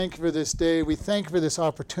Thank you for this day. We thank you for this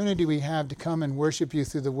opportunity we have to come and worship you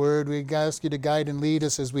through the Word. We ask you to guide and lead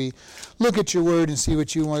us as we look at your Word and see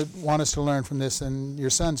what you want us to learn from this. In your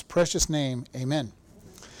Son's precious name, amen.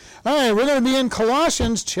 All right, we're going to be in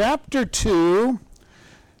Colossians chapter 2,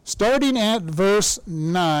 starting at verse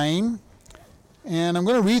 9. And I'm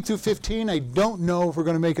going to read through 15. I don't know if we're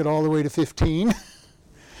going to make it all the way to 15. But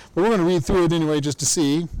we're going to read through it anyway just to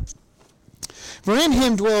see. For in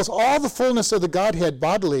him dwells all the fullness of the Godhead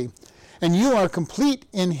bodily, and you are complete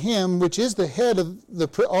in him, which is the head of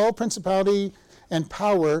all principality and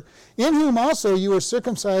power, in whom also you are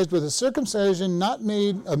circumcised with a circumcision not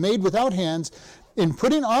made without hands, in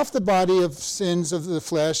putting off the body of sins of the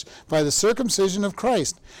flesh by the circumcision of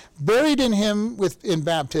Christ, buried in him in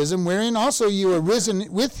baptism, wherein also you are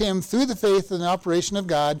risen with him through the faith and operation of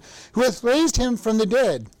God, who hath raised him from the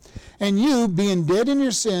dead. And you, being dead in your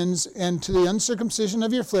sins and to the uncircumcision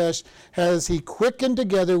of your flesh, has he quickened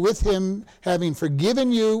together with him, having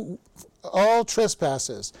forgiven you all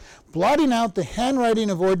trespasses, blotting out the handwriting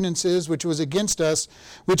of ordinances which was against us,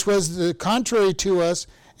 which was the contrary to us,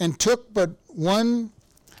 and took it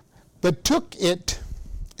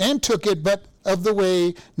of the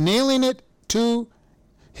way, nailing it to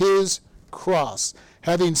his cross.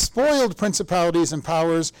 Having spoiled principalities and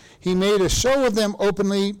powers, he made a show of them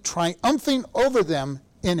openly, triumphing over them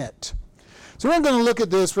in it. So we're going to look at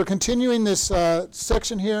this. We're continuing this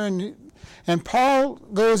section here, and Paul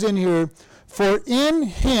goes in here. For in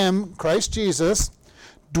him, Christ Jesus,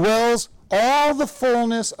 dwells all the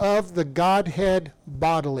fullness of the Godhead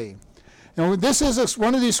bodily. Now, this is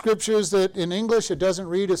one of these scriptures that in English it doesn't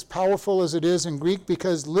read as powerful as it is in Greek,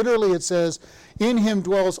 because literally it says, in him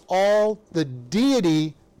dwells all the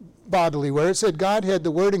deity bodily. Where it said Godhead,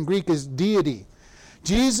 the word in Greek is deity.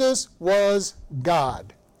 Jesus was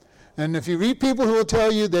God. And if you read people who will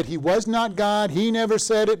tell you that he was not God, he never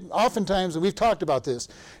said it, oftentimes, and we've talked about this,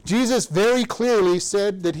 Jesus very clearly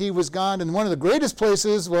said that he was God. And one of the greatest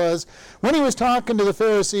places was when he was talking to the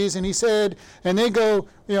Pharisees, and he said, and they go,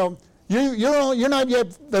 you're not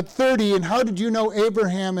yet but 30, and how did you know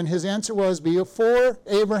Abraham? And his answer was, before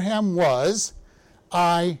Abraham was,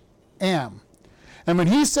 I am. And when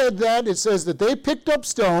he said that, it says that they picked up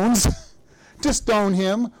stones to stone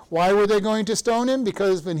him. Why were they going to stone him?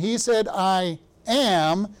 Because when he said, I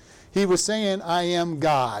am, he was saying, I am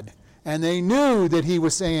God. And they knew that he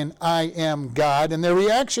was saying, I am God. And their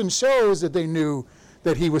reaction shows that they knew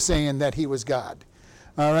that he was saying that he was God.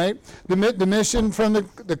 All right? The mission from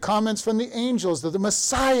the comments from the angels that the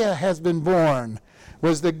Messiah has been born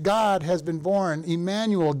was that God has been born.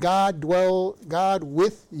 Emmanuel, God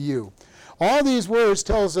with you. All these words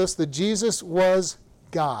tells us that Jesus was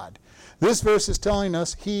God. This verse is telling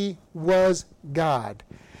us he was God.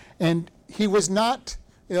 And he was not,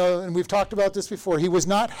 and we've talked about this before, he was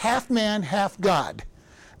not half man, half God.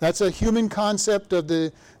 That's a human concept of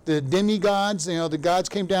the demigods. The gods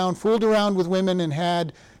came down, fooled around with women, and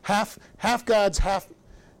had half gods,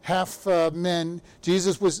 half men.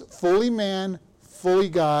 Jesus was fully man, fully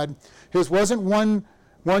God. His wasn't one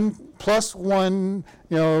plus one,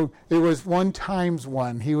 it was 1 times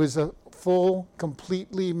 1. He was a full,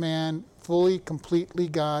 completely man, fully, completely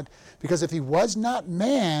God. Because if he was not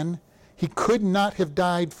man, he could not have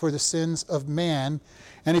died for the sins of man.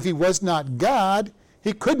 And if he was not God,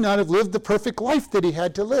 he could not have lived the perfect life that he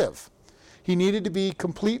had to live. He needed to be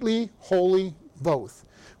completely holy both,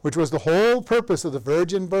 which was the whole purpose of the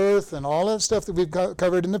virgin birth and all that stuff that we've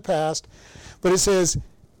covered in the past. But it says,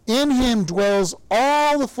 in him dwells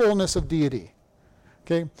all the fullness of deity.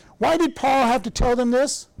 Okay? Why did Paul have to tell them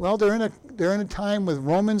this? Well, they're in a time when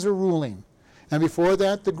Romans are ruling. And before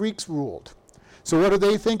that, the Greeks ruled. So what are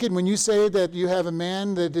they thinking when you say that you have a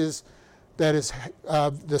man that is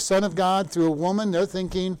the Son of God through a woman? They're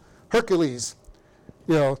thinking Hercules,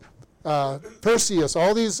 Perseus,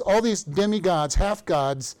 all these demigods, half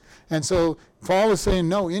gods. And so Paul is saying,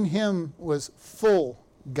 no, in him was full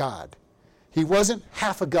God. He wasn't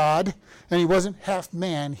half a god, and he wasn't half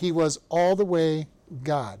man. He was all the way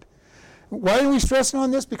God. Why are we stressing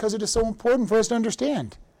on this? Because it is so important for us to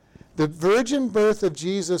understand. The virgin birth of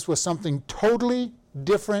Jesus was something totally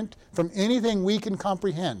different from anything we can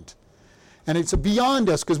comprehend. And it's beyond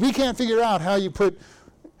us, because we can't figure out how you put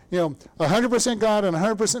 100% God and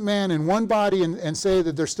 100% man in one body and say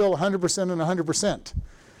that they're still 100% and 100%.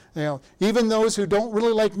 Even those who don't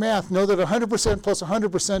really like math know that 100% plus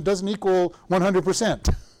 100% doesn't equal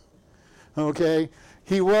 100%. Okay?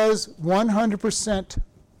 He was 100%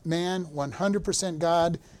 man, 100%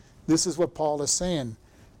 God. This is what Paul is saying.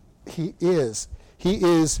 He is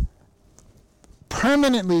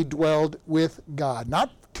permanently dwelled with God.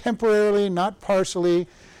 Not temporarily, not partially.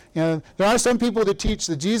 There are some people that teach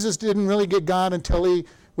that Jesus didn't really get God until he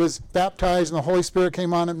was baptized and the Holy Spirit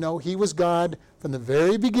came on him. No, he was God from the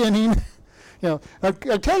very beginning. I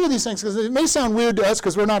tell you these things because it may sound weird to us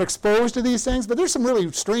because we're not exposed to these things, but there's some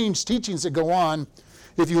really strange teachings that go on.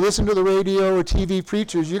 If you listen to the radio or TV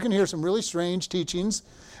preachers, you can hear some really strange teachings.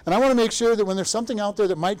 And I want to make sure that when there's something out there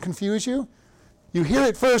that might confuse you, you hear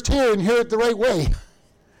it first here and hear it the right way,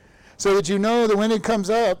 so that you know that when it comes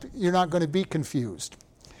up, you're not going to be confused.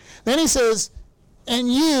 Then he says,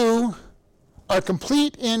 and you are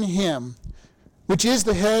complete in him, which is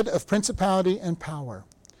the head of principality and power.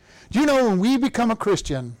 Do you know when we become a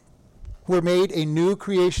Christian, we're made a new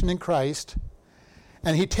creation in Christ,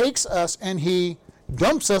 and he takes us and he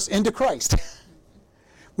dumps us into Christ.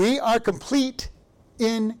 We are complete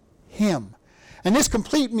in him. And this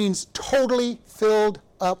complete means totally filled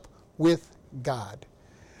up with God.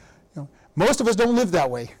 Most of us don't live that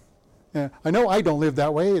way. I know I don't live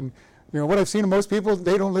that way, and what I've seen of most people,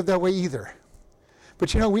 they don't live that way either.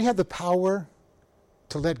 But we have the power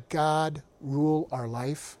to let God rule our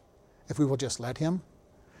life if we will just let him.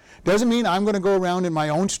 Doesn't mean I'm going to go around in my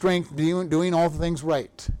own strength doing all the things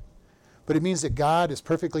right. But it means that God is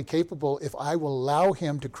perfectly capable, if I will allow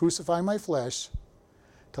him to crucify my flesh,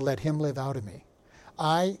 to let him live out of me.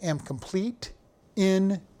 I am complete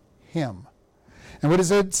in him. And what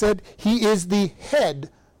is it said? He is the head,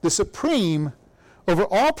 the supreme, over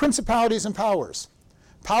all principalities and powers.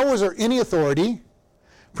 Powers are any authority.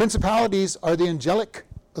 Principalities are the angelic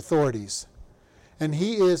authorities. And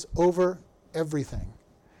he is over everything.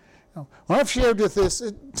 Now, when I've shared with this,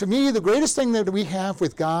 to me, the greatest thing that we have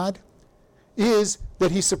with God is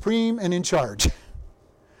that he's supreme and in charge.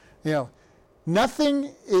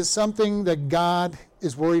 Nothing is something that God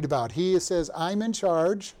is worried about. He says, I'm in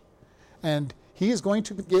charge, and he is going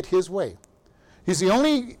to get his way. He's the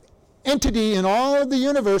only entity in all of the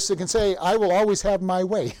universe that can say, I will always have my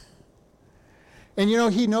way. And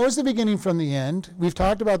he knows the beginning from the end. We've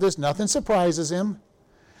talked about this. Nothing surprises him.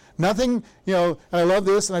 Nothing, and I love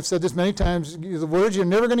this, and I've said this many times, the words you're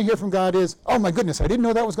never going to hear from God is, oh my goodness, I didn't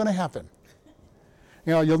know that was going to happen.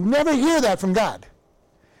 You'll never hear that from God.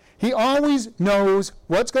 He always knows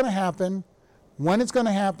what's going to happen, when it's going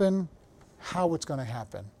to happen, how it's going to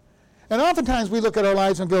happen. And oftentimes we look at our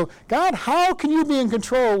lives and go, God, how can you be in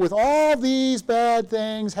control with all these bad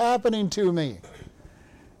things happening to me?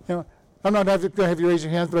 I'm not going to have you raise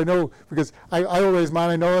your hands, but I know, because I will raise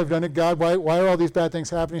mine. I know I've done it. God, why are all these bad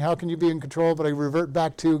things happening? How can you be in control? But I revert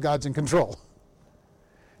back to God's in control.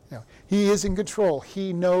 He is in control.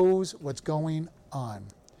 He knows what's going on.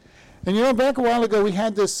 And back a while ago, we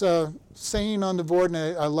had this saying on the board,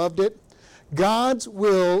 and I loved it. God's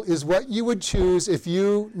will is what you would choose if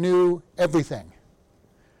you knew everything.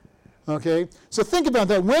 Okay? So think about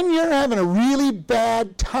that. When you're having a really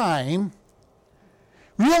bad time,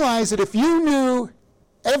 realize that if you knew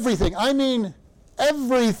everything, I mean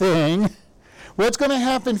everything, what's going to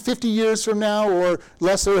happen 50 years from now, or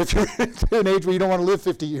lesser if you're at an age where you don't want to live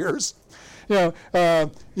 50 years.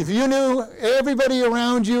 If you knew everybody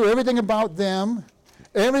around you, everything about them,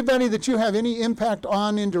 everybody that you have any impact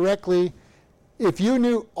on indirectly, if you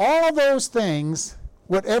knew all of those things,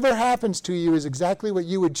 whatever happens to you is exactly what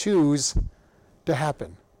you would choose to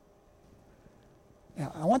happen.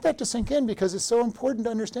 I want that to sink in because it's so important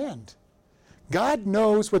to understand. God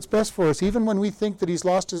knows what's best for us, even when we think that he's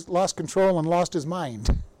lost control and lost his mind.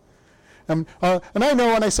 And I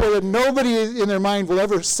know when I say that, nobody in their mind will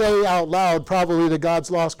ever say out loud probably that God's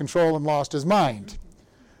lost control and lost his mind.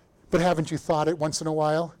 But haven't you thought it once in a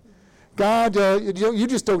while? God, you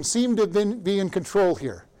just don't seem to be in control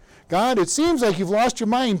here. God, it seems like you've lost your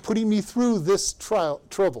mind putting me through this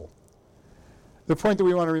trouble. The point that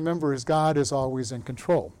we want to remember is God is always in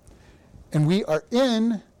control. And we are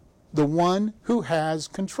in the one who has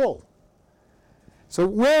control. So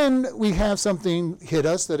when we have something hit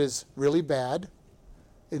us that is really bad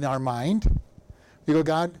in our mind, we go,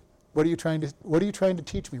 God, what are you trying to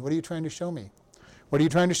teach me? What are you trying to show me? What are you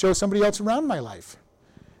trying to show somebody else around my life?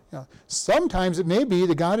 Sometimes it may be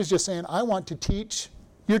that God is just saying, I want to teach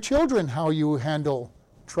your children how you handle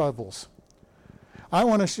troubles. I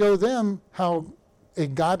want to show them how a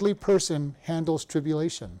godly person handles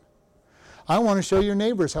tribulation. I want to show your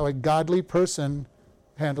neighbors how a godly person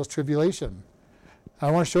handles tribulation.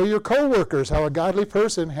 I want to show your coworkers how a godly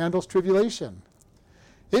person handles tribulation.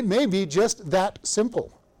 It may be just that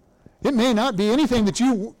simple. It may not be anything that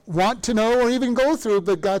you want to know or even go through,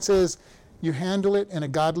 but God says you handle it in a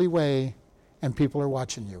godly way and people are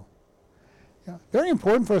watching you. Very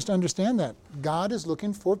important for us to understand that. God is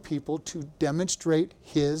looking for people to demonstrate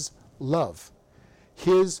his love,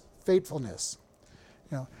 his faithfulness.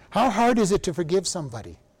 How hard is it to forgive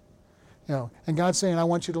somebody? And God's saying, I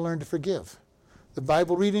want you to learn to forgive. The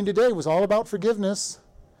Bible reading today was all about forgiveness.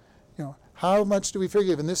 How much do we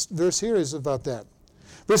forgive? And this verse here is about that.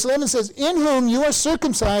 Verse 11 says, in whom you are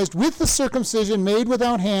circumcised with the circumcision made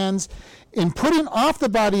without hands, in putting off the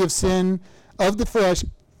body of sin of the flesh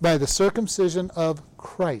by the circumcision of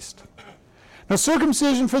Christ. Now,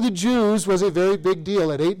 circumcision for the Jews was a very big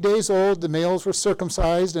deal. At 8 days old, the males were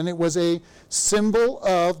circumcised, and it was a symbol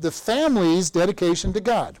of the family's dedication to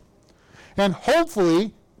God, and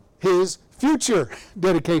hopefully his future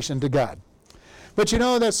dedication to God. But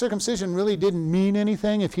that circumcision really didn't mean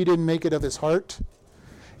anything if he didn't make it of his heart.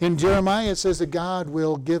 In Jeremiah, it says that God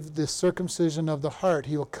will give the circumcision of the heart.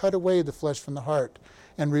 He will cut away the flesh from the heart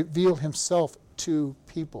and reveal himself to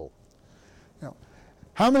people.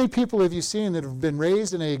 How many people have you seen that have been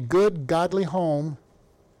raised in a good, godly home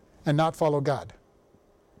and not follow God?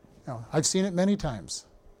 I've seen it many times.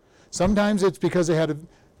 Sometimes it's because they had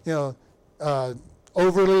a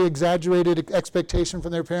overly exaggerated expectation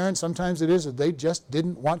from their parents. Sometimes it is that they just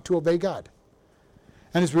didn't want to obey God.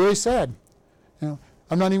 And it's really sad.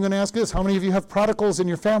 I'm not even going to ask this. How many of you have prodigals in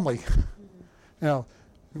your family?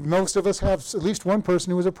 Most of us have at least one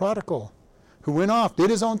person who was a prodigal, who went off, did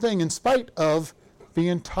his own thing in spite of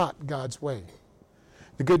being taught God's way.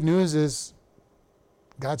 The good news is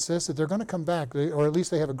God says that they're going to come back, or at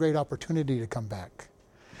least they have a great opportunity to come back.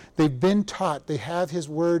 They've been taught. They have his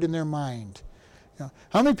word in their mind.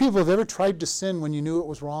 How many people have ever tried to sin when you knew it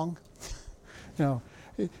was wrong?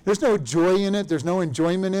 There's no joy in it. There's no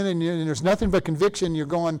enjoyment in it. And there's nothing but conviction. You're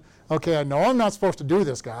going, okay, I know I'm not supposed to do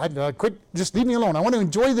this, God. Quit, just leave me alone. I want to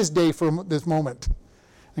enjoy this day for this moment.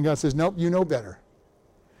 And God says, nope, you know better.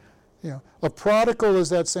 A prodigal is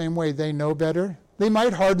that same way. They know better. They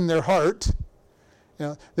might harden their heart.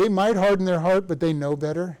 They might harden their heart, but they know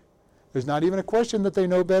better. There's not even a question that they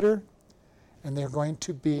know better. And they're going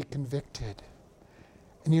to be convicted.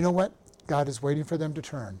 And you know what? God is waiting for them to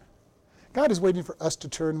turn. God is waiting for us to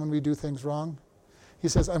turn when we do things wrong. He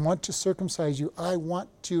says, I want to circumcise you. I want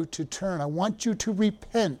you to turn. I want you to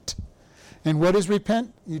repent. And what is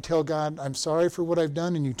repent? You tell God, I'm sorry for what I've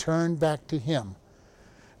done, and you turn back to him.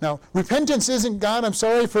 Now, repentance isn't, God, I'm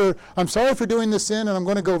sorry for doing this sin, and I'm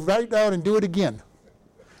going to go right out and do it again.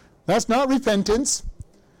 That's not repentance.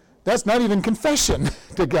 That's not even confession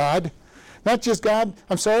to God. Not just, God,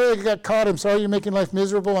 I'm sorry I got caught. I'm sorry you're making life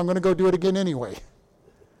miserable. I'm going to go do it again anyway.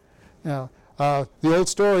 The old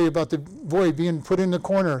story about the boy being put in the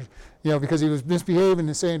corner, because he was misbehaving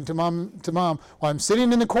and saying to mom, well, I'm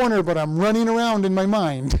sitting in the corner, but I'm running around in my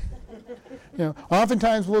mind.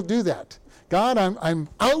 Oftentimes we'll do that. God, I'm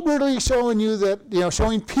outwardly showing you that,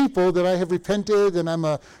 showing people that I have repented and I'm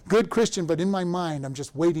a good Christian, but in my mind, I'm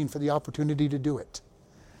just waiting for the opportunity to do it.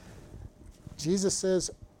 Jesus says,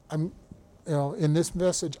 in this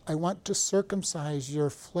message, I want to circumcise your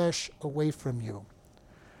flesh away from you.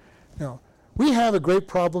 We have a great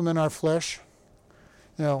problem in our flesh.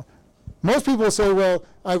 Most people say, well,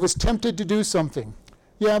 I was tempted to do something.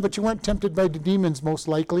 Yeah, but you weren't tempted by the demons, most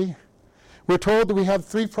likely. We're told that we have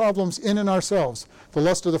 3 problems in and ourselves: the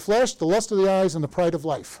lust of the flesh, the lust of the eyes, and the pride of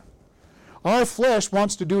life. Our flesh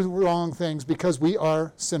wants to do wrong things because we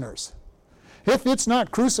are sinners. If it's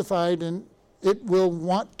not crucified, and it will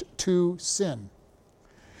want to sin.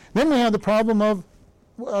 Then we have the problem of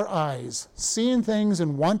our eyes, seeing things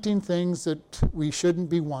and wanting things that we shouldn't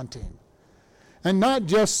be wanting. And not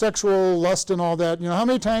just sexual lust and all that. How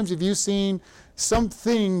many times have you seen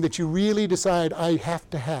something that you really decide, I have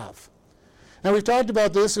to have? Now, we've talked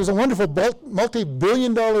about this. There's a wonderful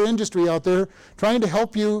multi-billion-dollar industry out there trying to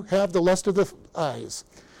help you have the lust of the eyes.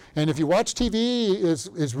 And if you watch TV,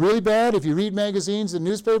 it's really bad. If you read magazines and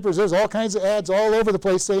newspapers, there's all kinds of ads all over the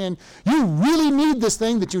place saying, you really need this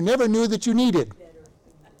thing that you never knew that you needed.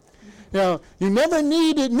 You never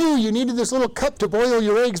knew you needed this little cup to boil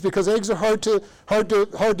your eggs because eggs are hard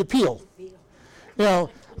to peel.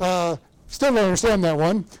 Still don't understand that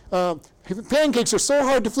one. Pancakes are so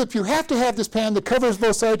hard to flip. You have to have this pan that covers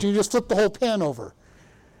both sides, and you just flip the whole pan over.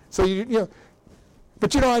 So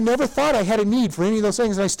but I never thought I had a need for any of those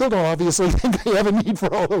things, and I still don't obviously think I have a need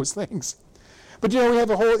for all those things. But we have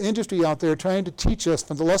a whole industry out there trying to teach us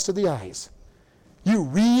from the lust of the eyes. You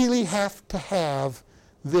really have to have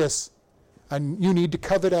this, and you need to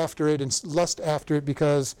covet after it and lust after it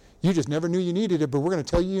because you just never knew you needed it, but we're going to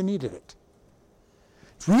tell you needed it.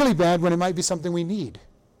 It's really bad when it might be something we need.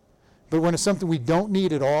 But when it's something we don't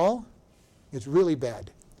need at all, it's really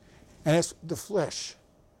bad. And it's the flesh.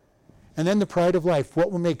 And then the pride of life.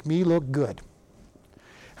 What will make me look good?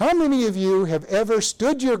 How many of you have ever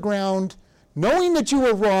stood your ground knowing that you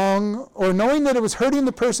were wrong or knowing that it was hurting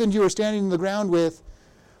the person you were standing on the ground with,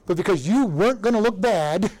 but because you weren't going to look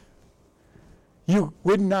bad, you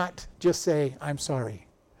would not just say, I'm sorry,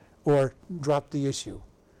 or drop the issue.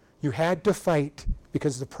 You had to fight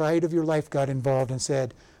because the pride of your life got involved and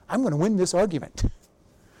said, I'm going to win this argument.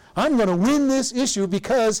 I'm going to win this issue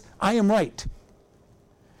because I am right.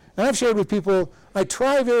 And I've shared with people, I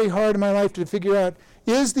try very hard in my life to figure out,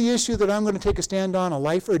 is the issue that I'm going to take a stand on a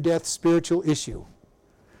life or death spiritual issue?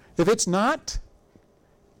 If it's not,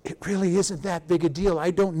 it really isn't that big a deal.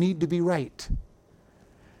 I don't need to be right.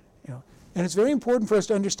 And it's very important for us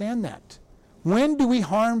to understand that. When do we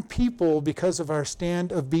harm people because of our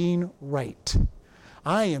stand of being right?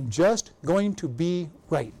 I am just going to be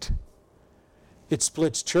right. It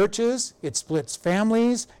splits churches, it splits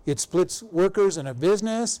families, it splits workers in a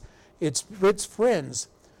business, it splits friends.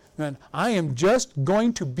 And I am just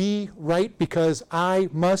going to be right because I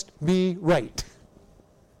must be right.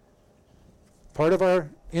 Part of our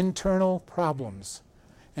internal problems.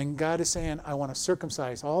 And God is saying, I want to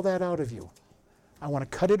circumcise all that out of you. I want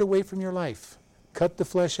to cut it away from your life. Cut the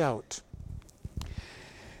flesh out.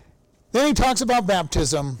 Then he talks about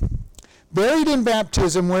baptism. Buried in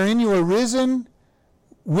baptism, wherein you are risen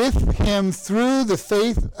with him through the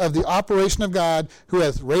faith of the operation of God, who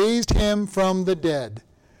hath raised him from the dead.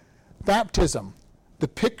 Baptism, the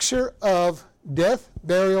picture of death,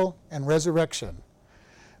 burial, and resurrection.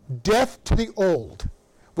 Death to the old,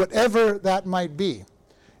 whatever that might be.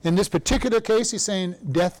 In this particular case, he's saying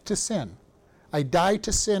death to sin. I die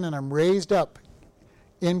to sin and I'm raised up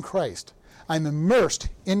in Christ. I'm immersed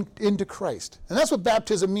into Christ. And that's what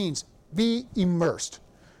baptism means. Be immersed.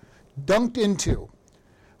 Dunked into.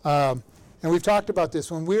 And we've talked about this.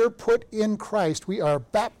 When we're put in Christ, we are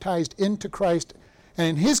baptized into Christ. And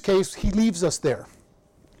in his case, he leaves us there.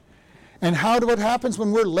 And what happens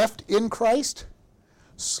when we're left in Christ?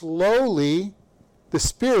 Slowly, the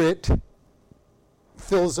Spirit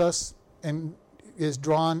fills us and is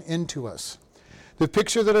drawn into us. The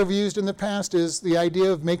picture that I've used in the past is the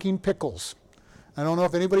idea of making pickles. I don't know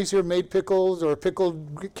if anybody's here made pickles or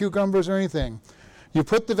pickled cucumbers or anything. You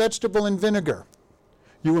put the vegetable in vinegar.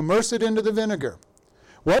 You immerse it into the vinegar.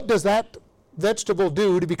 What does that vegetable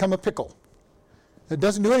do to become a pickle? It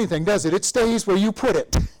doesn't do anything, does it? It stays where you put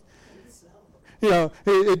it.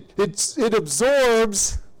 It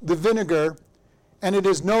absorbs the vinegar, and it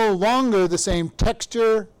is no longer the same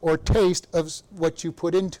texture or taste of what you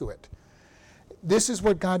put into it. This is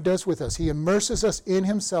what God does with us. He immerses us in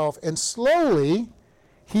himself, and slowly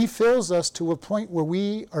he fills us to a point where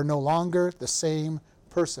we are no longer the same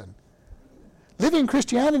person. Living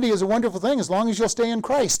Christianity is a wonderful thing as long as you'll stay in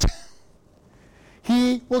Christ.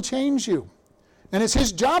 He will change you. And it's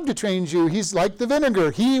his job to change you. He's like the vinegar.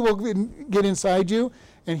 He will get inside you,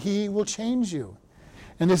 and he will change you.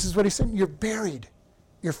 And this is what he said. You're buried.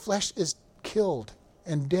 Your flesh is killed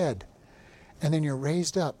and dead. And then you're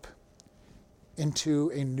raised up into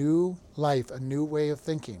a new life, a new way of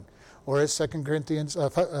thinking. Or as 2 Corinthians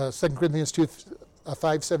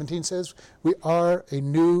 5:17 says, we are a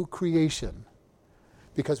new creation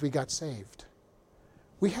because we got saved.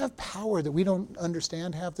 We have power that we don't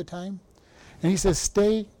understand half the time. And he says,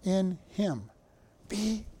 stay in him.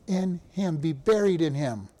 Be in him. Be buried in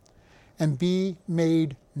him. And be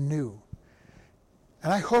made new.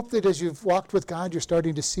 And I hope that as you've walked with God, you're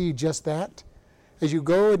starting to see just that. As you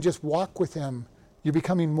go and just walk with him, you're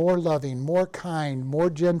becoming more loving, more kind,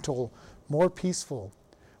 more gentle, more peaceful.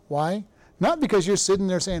 Why? Not because you're sitting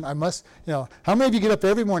there saying, I must, how many of you get up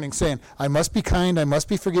every morning saying, I must be kind, I must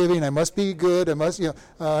be forgiving, I must be good,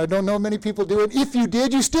 I don't know many people do it. If you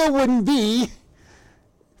did, you still wouldn't be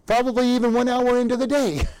probably even 1 hour into the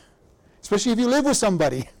day, especially if you live with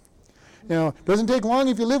somebody. It doesn't take long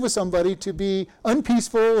if you live with somebody to be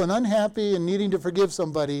unpeaceful and unhappy and needing to forgive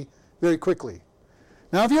somebody very quickly.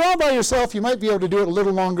 Now, if you're all by yourself, you might be able to do it a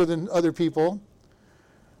little longer than other people,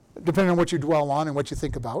 depending on what you dwell on and what you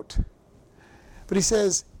think about. But he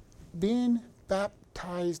says, being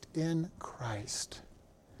baptized in Christ.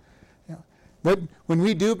 But when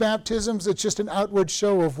we do baptisms, it's just an outward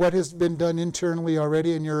show of what has been done internally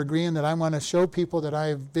already, and you're agreeing that I want to show people that I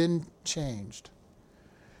have been changed.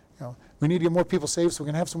 We need to get more people saved so we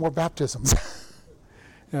can have some more baptisms.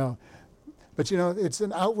 But it's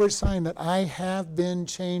an outward sign that I have been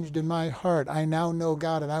changed in my heart. I now know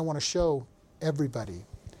God, and I want to show everybody.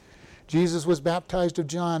 Jesus was baptized of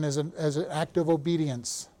John as an act of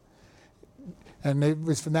obedience. And it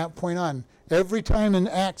was from that point on. Every time in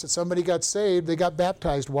Acts that somebody got saved, they got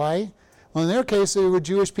baptized. Why? Well, in their case, they were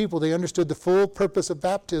Jewish people. They understood the full purpose of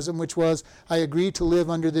baptism, which was, I agree to live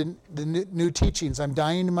under the new teachings. I'm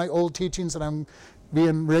dying to my old teachings, and I'm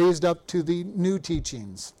being raised up to the new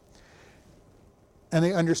teachings. And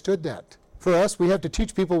they understood that. For us, we have to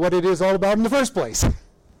teach people what it is all about in the first place.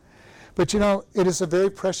 But it is a very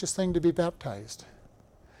precious thing to be baptized.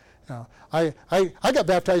 I got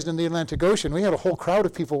baptized in the Atlantic Ocean. We had a whole crowd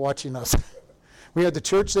of people watching us. We had the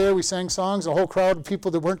church there, we sang songs, a whole crowd of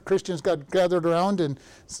people that weren't Christians got gathered around and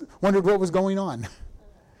wondered what was going on.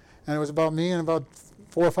 And it was about me and about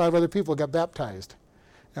 4 or 5 other people got baptized.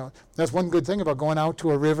 That's one good thing about going out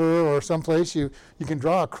to a river or someplace. You can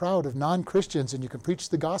draw a crowd of non-Christians and you can preach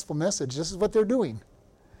the gospel message. This is what they're doing.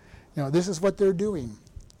 This is what they're doing.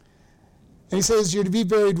 And he says, you're to be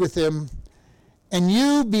buried with him, and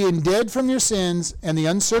you, being dead from your sins and the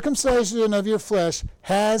uncircumcision of your flesh,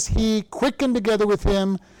 has he quickened together with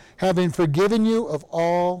him, having forgiven you of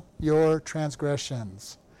all your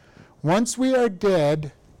transgressions. Once we are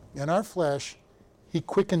dead in our flesh, he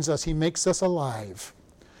quickens us. He makes us alive.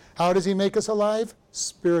 How does he make us alive?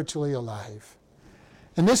 Spiritually alive.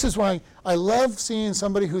 And this is why I love seeing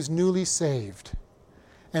somebody who's newly saved.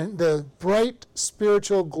 And the bright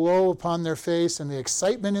spiritual glow upon their face and the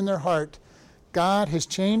excitement in their heart. God has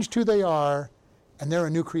changed who they are, and they're a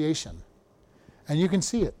new creation. And you can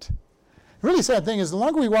see it. The really sad thing is the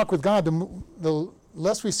longer we walk with God, the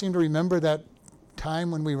less we seem to remember that time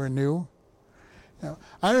when we were new.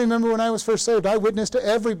 I remember when I was first saved, I witnessed to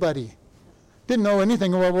everybody. Didn't know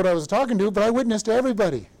anything about what I was talking to, but I witnessed to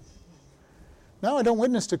everybody. Now I don't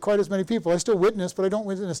witness to quite as many people. I still witness, but I don't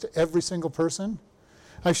witness to every single person.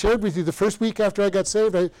 I shared with you the first week after I got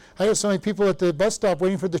saved, I had so many people at the bus stop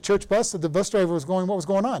waiting for the church bus that the bus driver was going, what was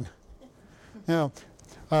going on? I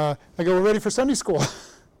go, we're ready for Sunday school.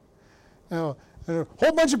 A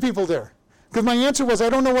whole bunch of people there. Because my answer was, I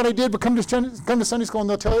don't know what I did, but come to Sunday school and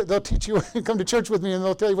they'll teach you, come to church with me and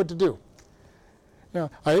they'll tell you what to do.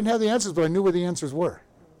 I didn't have the answers, but I knew where the answers were.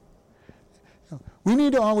 We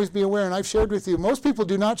need to always be aware, and I've shared with you, most people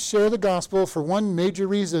do not share the gospel for one major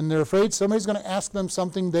reason. They're afraid somebody's going to ask them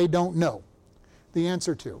something they don't know the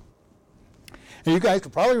answer to. And you guys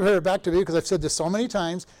could probably refer back to me because I've said this so many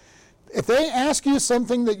times. If they ask you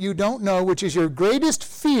something that you don't know, which is your greatest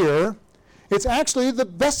fear, it's actually the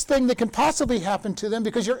best thing that can possibly happen to them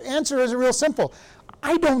because your answer is real simple.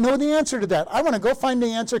 I don't know the answer to that. I want to go find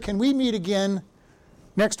the answer. Can we meet again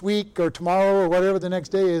next week or tomorrow or whatever the next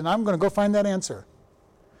day is? And I'm going to go find that answer.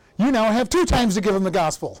 You now have 2 times to give them the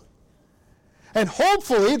gospel. And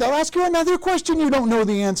hopefully they'll ask you another question you don't know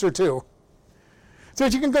the answer to. So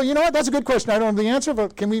that you can go, you know what, that's a good question. I don't know the answer,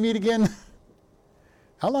 but can we meet again?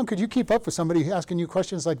 How long could you keep up with somebody asking you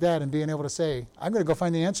questions like that and being able to say, I'm going to go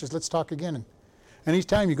find the answers, let's talk again. And each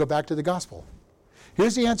time you go back to the gospel.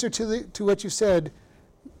 Here's the answer to what you said.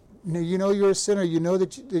 You know you're a sinner. You know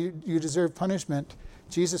that you deserve punishment.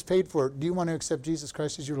 Jesus paid for it. Do you want to accept Jesus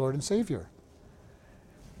Christ as your Lord and Savior?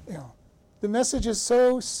 The message is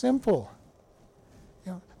so simple.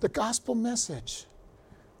 The gospel message.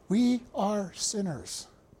 We are sinners.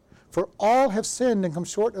 For all have sinned and come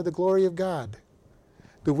short of the glory of God.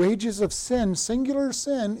 The wages of sin, singular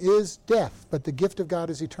sin, is death, but the gift of God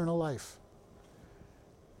is eternal life.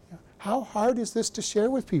 How hard is this to share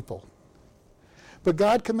with people? But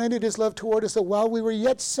God commended his love toward us that while we were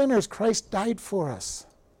yet sinners, Christ died for us.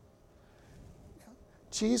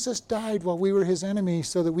 Jesus died while we were his enemies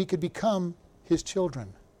so that we could become his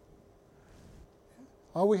children.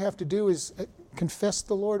 All we have to do is confess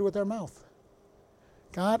the Lord with our mouth.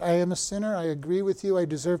 God, I am a sinner. I agree with you. I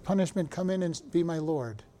deserve punishment. Come in and be my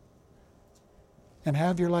Lord. And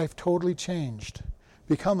have your life totally changed.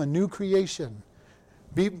 Become a new creation.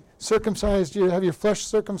 Be circumcised. You have your flesh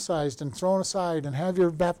circumcised and thrown aside and have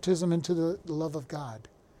your baptism into the love of God.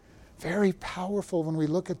 Very powerful when we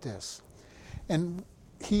look at this. And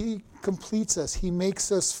he completes us. He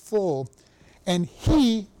makes us full. And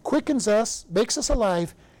he quickens us, makes us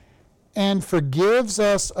alive, and forgives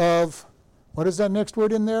us of, what is that next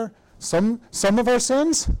word in there? Some of our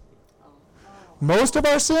sins? Most of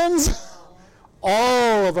our sins?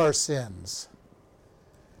 All of our sins.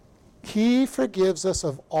 He forgives us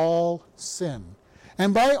of all sin.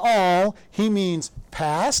 And by all, he means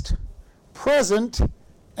past, present,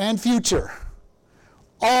 and future.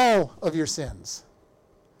 All of your sins.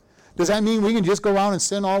 Does that mean we can just go around and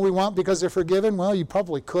sin all we want because they're forgiven? Well, you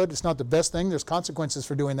probably could. It's not the best thing. There's consequences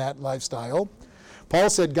for doing that lifestyle. Paul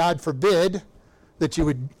said, God forbid that you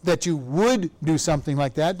would do something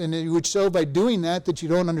like that, and it would show by doing that you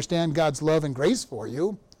don't understand God's love and grace for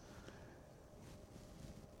you.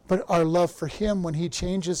 But our love for him when he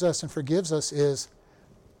changes us and forgives us is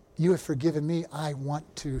you have forgiven me. I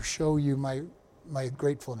want to show you my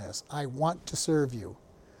gratefulness. I want to serve you.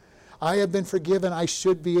 I have been forgiven. I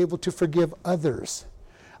should be able to forgive others.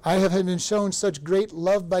 I have been shown such great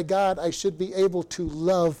love by God. I should be able to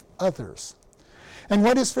love others. And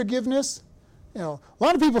what is forgiveness? A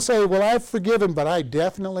lot of people say, well, I've forgiven, but I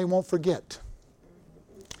definitely won't forget.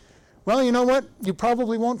 Well, you know what? You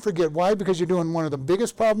probably won't forget. Why? Because you're doing one of the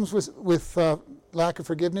biggest problems with lack of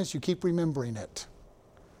forgiveness. You keep remembering it.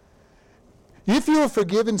 If you have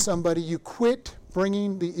forgiven somebody, you quit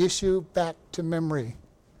bringing the issue back to memory.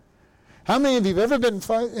 How many of you have ever been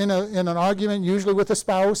in an argument, usually with a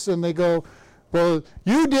spouse, and they go, well,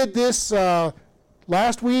 you did this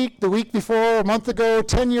last week, the week before, a month ago,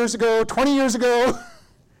 10 years ago, 20 years ago.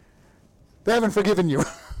 They haven't forgiven you.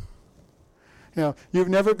 You've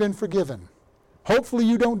never been forgiven. Hopefully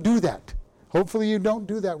you don't do that. Hopefully you don't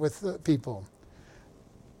do that with people.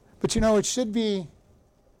 But it should be,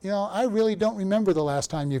 I really don't remember the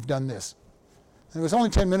last time you've done this. It was only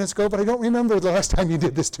 10 minutes ago, but I don't remember the last time you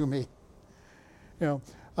did this to me.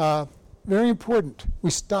 Very important.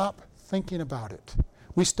 We stop thinking about it.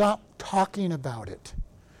 We stop talking about it.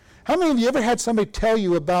 How many of you ever had somebody tell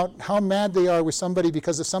you about how mad they are with somebody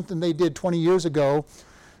because of something they did 20 years ago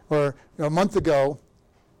or a month ago,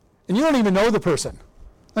 and you don't even know the person?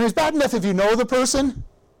 I mean, it's bad enough if you know the person.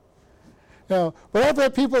 But I've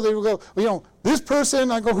had people, they will go, this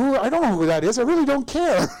person, I go, who? I don't know who that is. I really don't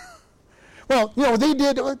care. Well, they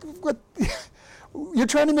did. What? You're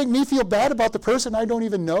trying to make me feel bad about the person I don't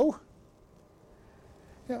even know?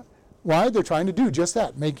 Why? They're trying to do just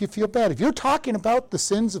that, make you feel bad. If you're talking about the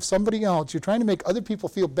sins of somebody else, you're trying to make other people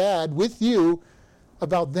feel bad with you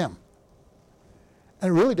about them. And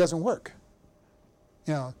it really doesn't work.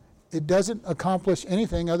 It doesn't accomplish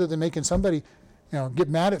anything other than making somebody, get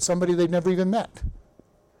mad at somebody they've never even met.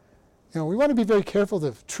 We want to be very careful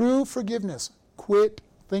of true forgiveness. Quit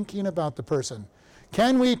thinking about the person.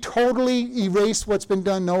 Can we totally erase what's been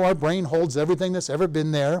done? No, our brain holds everything that's ever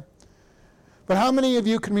been there. But how many of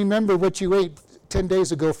you can remember what you ate 10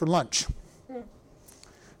 days ago for lunch?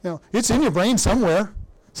 It's in your brain somewhere.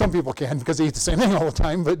 Some people can because they eat the same thing all the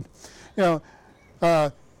time. But,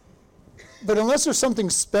 but unless there's something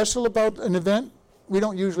special about an event, we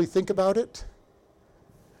don't usually think about it.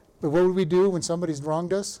 But what would we do when somebody's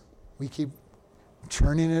wronged us? We keep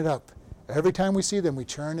churning it up. Every time we see them, we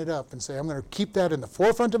churn it up and say, I'm going to keep that in the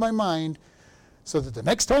forefront of my mind so that the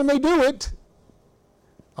next time they do it,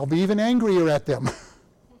 I'll be even angrier at them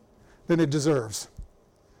than it deserves.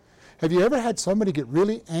 Have you ever had somebody get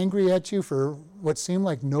really angry at you for what seemed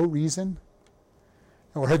like no reason?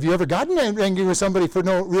 Or have you ever gotten angry with somebody for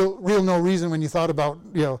no reason when you thought about,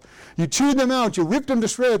 you chewed them out, you ripped them to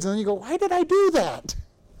shreds, and then you go, why did I do that?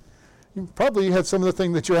 You probably had some of the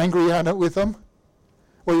thing that you're angry at with them.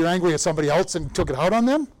 Or you're angry at somebody else and took it out on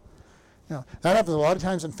them. That happens a lot of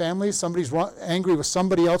times in families. Somebody's angry with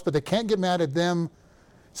somebody else, but they can't get mad at them,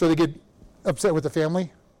 so they get upset with the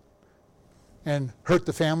family and hurt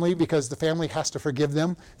the family because the family has to forgive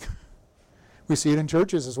them. We see it in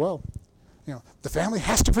churches as well. The family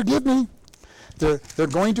has to forgive me. They're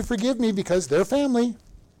going to forgive me because they're family.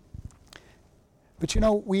 But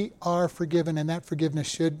we are forgiven, and that forgiveness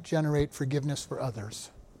should generate forgiveness for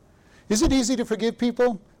others. Is it easy to forgive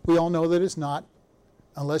people? We all know that it's not,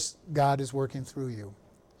 unless God is working through you.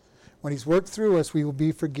 When He's worked through us, we will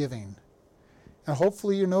be forgiving. And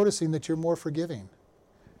hopefully you're noticing that you're more forgiving.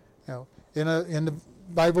 In the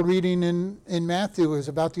Bible reading in Matthew, it was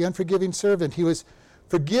about the unforgiving servant. He was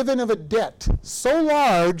forgiven of a debt so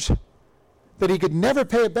large that he could never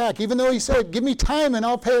pay it back, even though he said, give me time and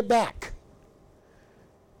I'll pay it back.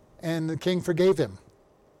 And the king forgave him.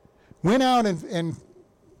 Went out and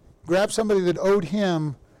grabbed somebody that owed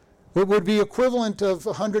him what would be equivalent of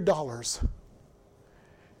 $100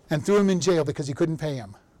 and threw him in jail because he couldn't pay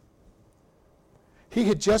him. He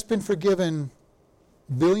had just been forgiven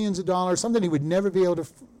billions of dollars, something he would never be able to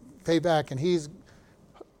pay back, and he's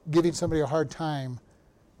giving somebody a hard time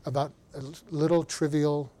about a little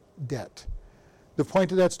trivial debt. The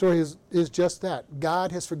point of that story is just that.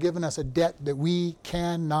 God has forgiven us a debt that we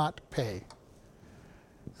cannot pay.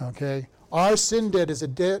 Okay? Our sin debt is a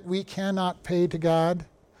debt we cannot pay to God.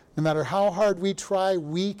 No matter how hard we try,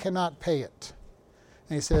 we cannot pay it.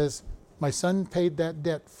 And He says, my Son paid that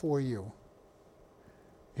debt for you.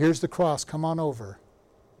 Here's the cross, come on over.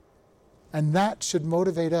 And that should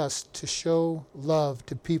motivate us to show love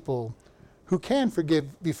to people who can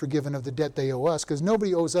be forgiven of the debt they owe us, because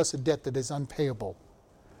nobody owes us a debt that is unpayable.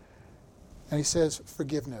 And He says,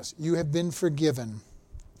 forgiveness. You have been forgiven.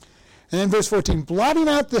 And then verse 14, blotting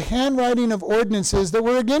out the handwriting of ordinances that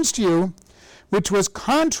were against you, which was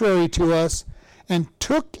contrary to us, and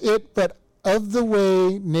took it but of the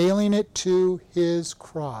way, nailing it to his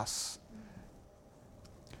cross.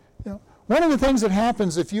 One of the things that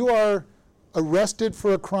happens if you are arrested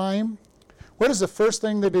for a crime, what is the first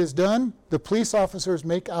thing that is done? The police officers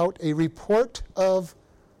make out a report of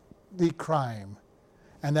the crime,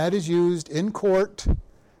 and that is used in court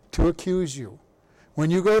to accuse you.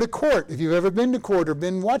 When you go to court, if you've ever been to court or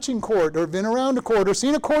been watching court or been around a court or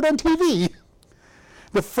seen a court on TV,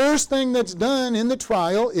 the first thing that's done in the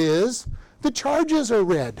trial is the charges are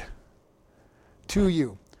read to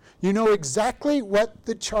you. You know exactly what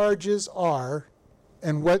the charges are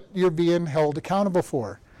and what you're being held accountable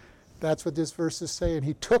for. That's what this verse is saying.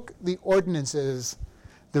 He took the ordinances,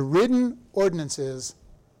 the written ordinances,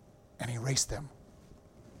 and erased them.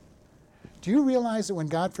 Do you realize that when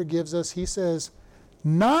God forgives us, he says,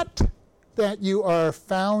 not that you are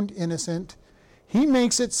found innocent, he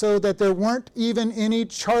makes it so that there weren't even any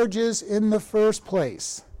charges in the first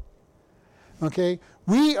place. Okay?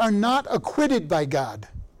 We are not acquitted by God.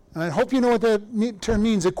 And I hope you know what that term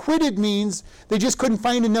means. Acquitted means they just couldn't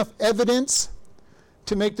find enough evidence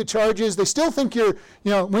to make the charges. They still think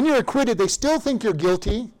when you're acquitted, they still think you're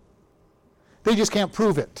guilty. They just can't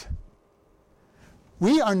prove it.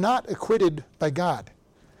 We are not acquitted by God.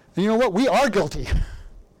 And you know what? We are guilty.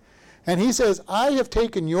 And he says, I have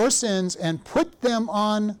taken your sins and put them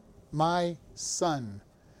on my Son.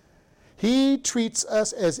 He treats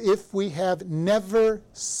us as if we have never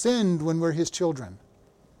sinned when we're his children.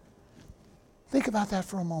 Think about that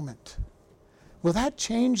for a moment. Will that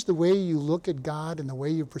change the way you look at God and the way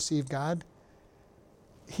you perceive God?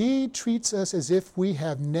 He treats us as if we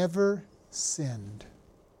have never sinned.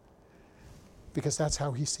 Because that's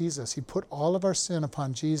how he sees us. He put all of our sin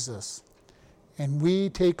upon Jesus. And we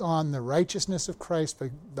take on the righteousness of Christ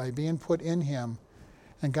by being put in him.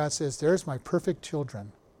 And God says, there's my perfect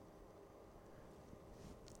children.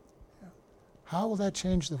 How will that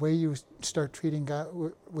change the way you start treating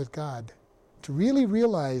God with God? To really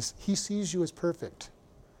realize he sees you as perfect.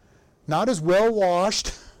 Not as well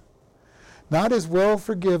washed, not as well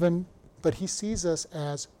forgiven, but he sees us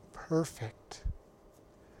as perfect.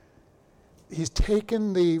 He's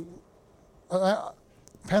taken the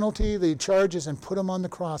penalty, the charges, and put them on the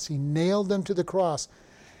cross. He nailed them to the cross.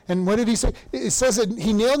 And what did he say? It says that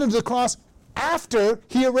he nailed them to the cross after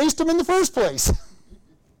he erased them in the first place.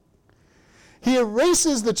 He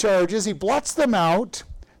erases the charges, he blots them out,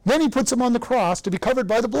 then he puts them on the cross to be covered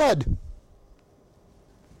by the blood.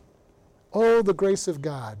 Oh, the grace of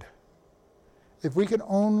God. If we could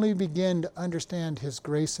only begin to understand his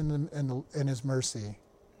grace and his mercy.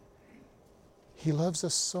 He loves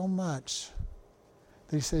us so much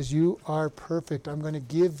that he says, you are perfect. I'm going to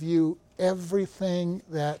give you everything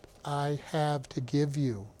that I have to give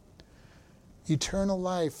you. Eternal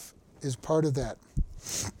life is part of that.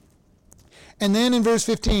 And then in verse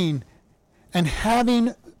 15, and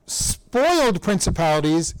having spoiled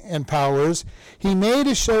principalities and powers, he made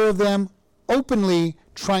a show of them openly,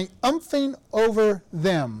 triumphing over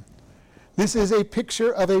them. This is a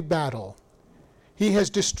picture of a battle. He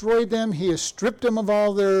has destroyed them. He has stripped them of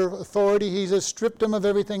all their authority. He has stripped them of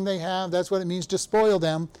everything they have. That's what it means to spoil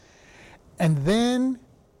them. And then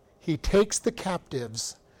he takes the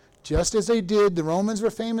captives, just as they did. The Romans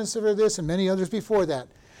were famous for this and many others before that.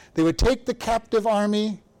 They would take the captive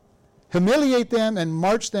army, humiliate them, and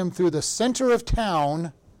march them through the center of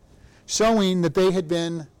town, showing that they had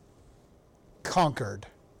been conquered.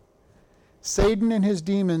 Satan and his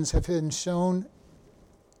demons have been shown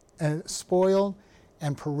and spoiled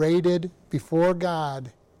and paraded before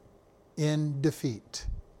God in defeat.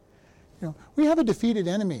 We have a defeated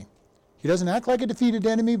enemy. He doesn't act like a defeated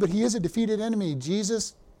enemy, but he is a defeated enemy.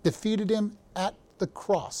 Jesus defeated him at the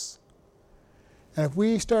cross. And if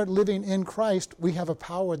we start living in Christ, we have a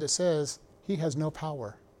power that says he has no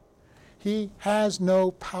power. He has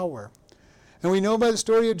no power. And we know by the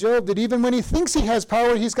story of Job that even when he thinks he has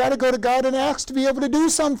power, he's got to go to God and ask to be able to do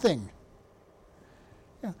something.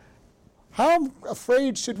 How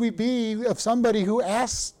afraid should we be of somebody who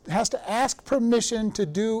has to ask permission to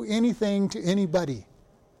do anything to anybody?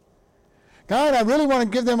 God, I really want to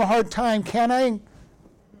give them a hard time. Can I?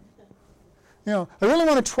 I really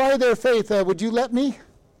want to try their faith. Would you let me?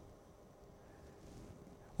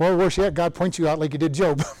 Well, worse yet, God points you out like he did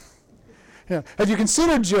Job. Have you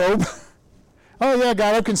considered Job? Oh, yeah,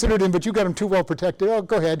 God, I've considered him, but you got him too well protected. Oh,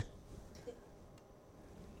 go ahead.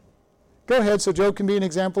 Go ahead, so Job can be an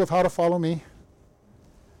example of how to follow me.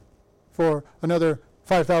 For another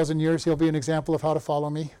 5,000 years, he'll be an example of how to follow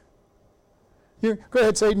me. Go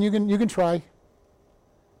ahead, Satan, you can try.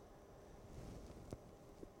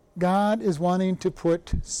 God is wanting to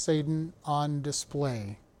put Satan on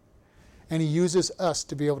display. And he uses us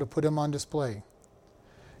to be able to put him on display.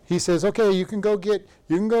 He says, okay, you can go get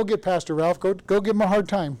Pastor Ralph, go give him a hard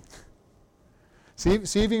time. See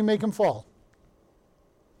if you can make him fall.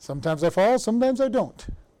 Sometimes I fall, sometimes I don't.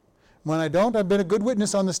 When I don't, I've been a good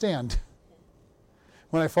witness on the stand.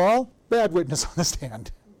 When I fall, bad witness on the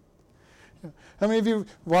stand. How many of you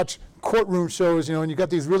watch courtroom shows, and you got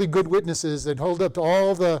these really good witnesses that hold up to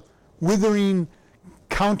all the withering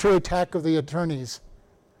counterattack of the attorneys?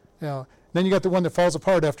 Then you got the one that falls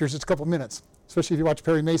apart after just a couple minutes. Especially if you watch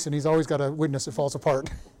Perry Mason, he's always got a witness that falls apart.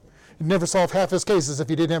 He'd never solve half his cases if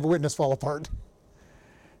he didn't have a witness fall apart.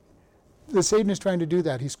 Satan is trying to do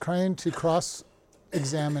that. He's trying to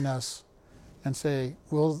cross-examine us and say,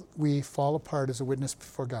 will we fall apart as a witness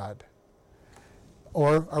before God?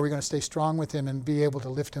 Or are we going to stay strong with him and be able to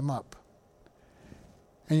lift him up?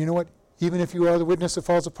 And you know what? Even if you are the witness that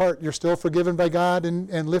falls apart, you're still forgiven by God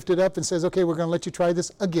and lifted up and says, okay, we're going to let you try this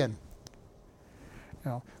again.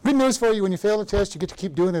 Good news for you, when you fail the test, you get to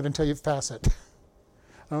keep doing it until you pass it.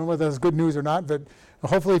 I don't know whether that's good news or not, but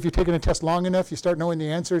hopefully if you've taken a test long enough, you start knowing the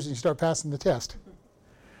answers and you start passing the test.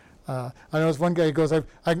 I know there's one guy who goes,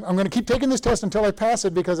 I'm going to keep taking this test until I pass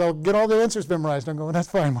it because I'll get all the answers memorized. I'm going, that's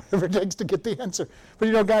fine, whatever it takes to get the answer.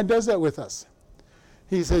 But God does that with us.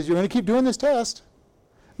 He says, you're going to keep doing this test.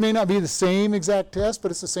 It may not be the same exact test, but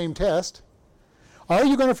it's the same test. Are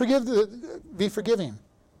you going to be forgiving?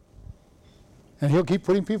 And he'll keep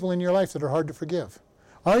putting people in your life that are hard to forgive.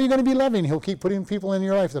 Are you going to be loving? He'll keep putting people in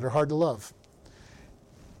your life that are hard to love.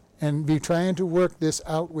 And be trying to work this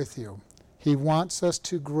out with you. He wants us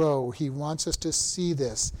to grow. He wants us to see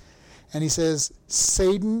this. And he says,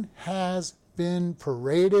 Satan has been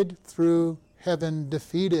paraded through heaven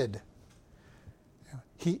defeated.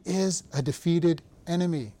 He is a defeated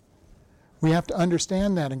enemy. We have to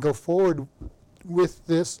understand that and go forward with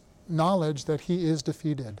this knowledge that he is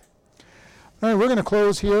defeated. All right, we're going to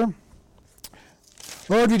close here.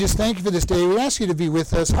 Lord, we just thank you for this day. We ask you to be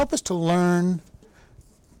with us. Help us to learn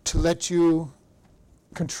to let you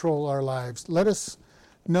control our lives. Let us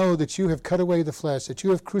know that you have cut away the flesh, that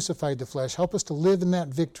you have crucified the flesh. Help us to live in that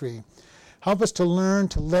victory. Help us to learn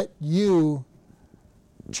to let you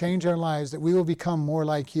change our lives, that we will become more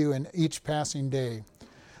like you in each passing day.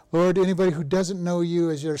 Lord, anybody who doesn't know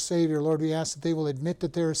you as your Savior, Lord, we ask that they will admit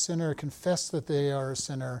that they're a sinner, confess that they are a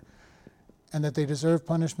sinner, and that they deserve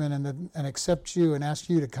punishment, and accept you and ask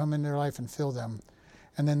you to come in their life and fill them.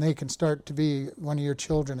 And then they can start to be one of your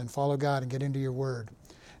children and follow God and get into your word.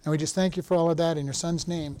 And we just thank you for all of that. In your Son's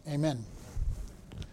name, amen.